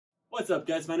What's up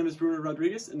guys, my name is Bruno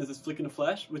Rodriguez and this is Flicking a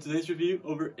Flash with today's review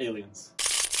over Aliens.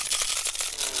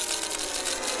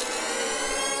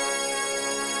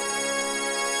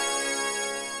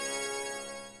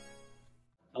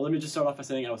 Now let me just start off by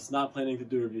saying I was not planning to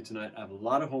do a review tonight. I have a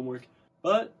lot of homework,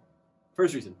 but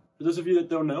first reason. For those of you that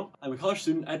don't know, I'm a college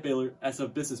student at Baylor as a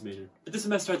business major. But this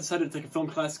semester I decided to take a film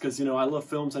class because, I love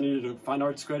films, I needed a fine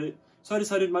arts credit. So I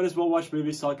decided might as well watch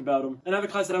movies, talk about them, and have a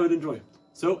class that I would enjoy.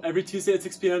 So every Tuesday at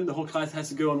 6 p.m. the whole class has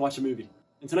to go and watch a movie.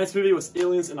 And tonight's movie was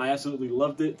Aliens and I absolutely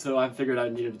loved it, so I figured I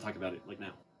needed to talk about it, like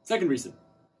now. Second reason.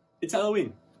 It's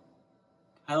Halloween.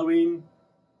 Halloween,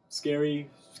 scary,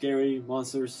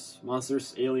 monsters,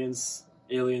 aliens.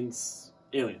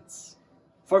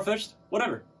 Far-fetched?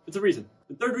 Whatever. It's a reason.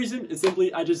 The third reason is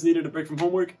simply I just needed a break from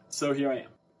homework, so here I am.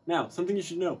 Now, something you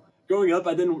should know. Growing up,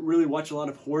 I didn't really watch a lot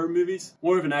of horror movies,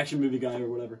 more of an action movie guy or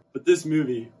whatever. But this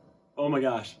movie, oh my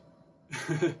gosh.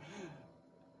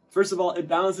 First of all, it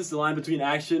balances the line between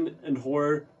action and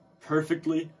horror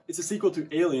perfectly. It's a sequel to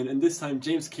Alien, and this time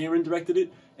James Cameron directed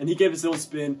it, and he gave his own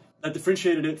spin that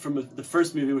differentiated it from the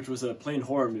first movie, which was a plain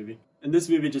horror movie. And this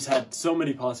movie just had so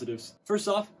many positives. First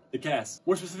off, the cast.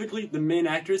 More specifically, the main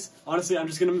actress. Honestly, I'm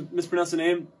just gonna mispronounce the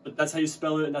name, but that's how you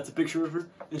spell it, and that's a picture of her.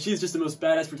 And she's just the most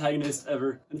badass protagonist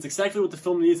ever. And it's exactly what the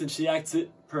film needs, and she acts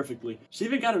it perfectly. She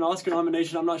even got an Oscar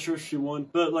nomination. I'm not sure if she won,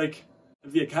 but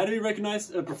if the Academy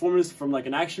recognized a performance from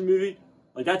an action movie,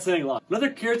 that's saying a lot. Another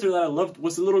character that I loved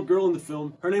was the little girl in the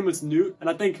film. Her name was Newt, and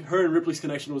I think her and Ripley's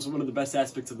connection was one of the best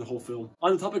aspects of the whole film.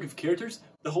 On the topic of characters,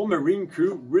 the whole Marine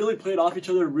crew really played off each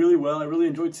other really well. I really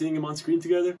enjoyed seeing them on screen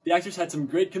together. The actors had some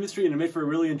great chemistry and it made for a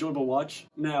really enjoyable watch.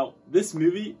 Now, this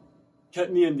movie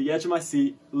kept me on the edge of my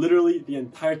seat literally the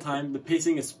entire time. The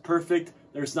pacing is perfect.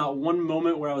 There's not one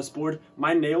moment where I was bored.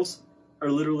 My nails are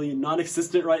literally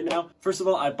non-existent right now. First of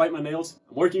all, I bite my nails.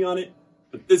 I'm working on it,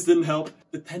 but this didn't help.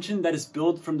 The tension that is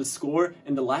built from the score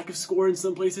and the lack of score in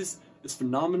some places is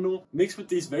phenomenal. Mixed with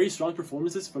these very strong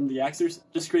performances from the actors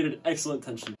just created excellent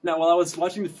tension. Now, while I was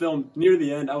watching the film near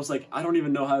the end, I was like, I don't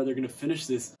even know how they're gonna finish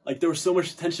this. There was so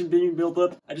much tension being built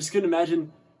up. I just couldn't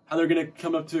imagine how they're gonna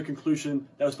come up to a conclusion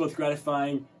that was both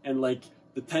gratifying and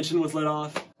the tension was let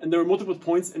off. And there were multiple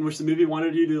points in which the movie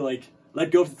wanted you to let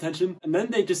go of the tension, and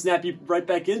then they just snap you right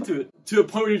back into it, to a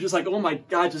point where you're just like, oh my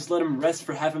god, just let him rest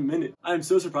for half a minute. I am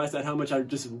so surprised at how much I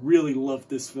just really loved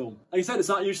this film. Like I said, it's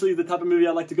not usually the type of movie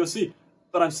I like to go see,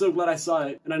 but I'm so glad I saw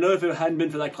it, and I know if it hadn't been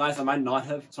for that class, I might not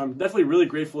have, so I'm definitely really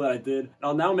grateful that I did. And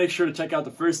I'll now make sure to check out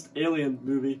the first Alien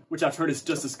movie, which I've heard is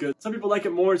just as good. Some people like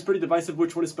it more, it's pretty divisive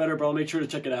which one is better, but I'll make sure to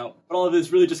check it out. But all of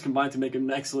this really just combined to make an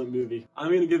excellent movie.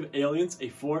 I'm gonna give Aliens a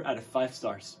 4 out of 5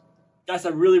 stars. Guys, I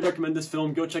really recommend this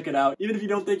film. Go check it out. Even if you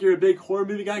don't think you're a big horror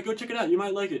movie guy, go check it out. You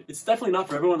might like it. It's definitely not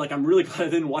for everyone. I'm really glad I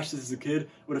didn't watch this as a kid. It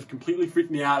would have completely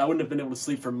freaked me out. I wouldn't have been able to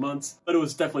sleep for months, but it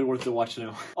was definitely worth the watch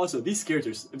now. Also, these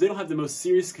characters, if they don't have the most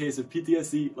serious case of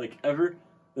PTSD ever,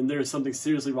 then there is something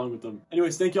seriously wrong with them.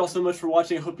 Anyways, thank you all so much for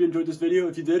watching. I hope you enjoyed this video.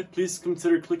 If you did, please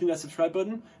consider clicking that subscribe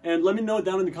button, and let me know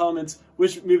down in the comments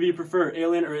which movie you prefer,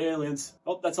 Alien or Aliens.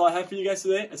 Well, that's all I have for you guys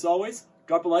today. As always,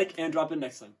 drop a like and drop it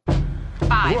next time.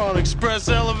 5. We're on express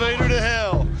elevator to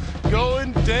hell.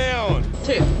 Going down.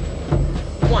 2.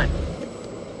 1.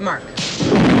 Mark.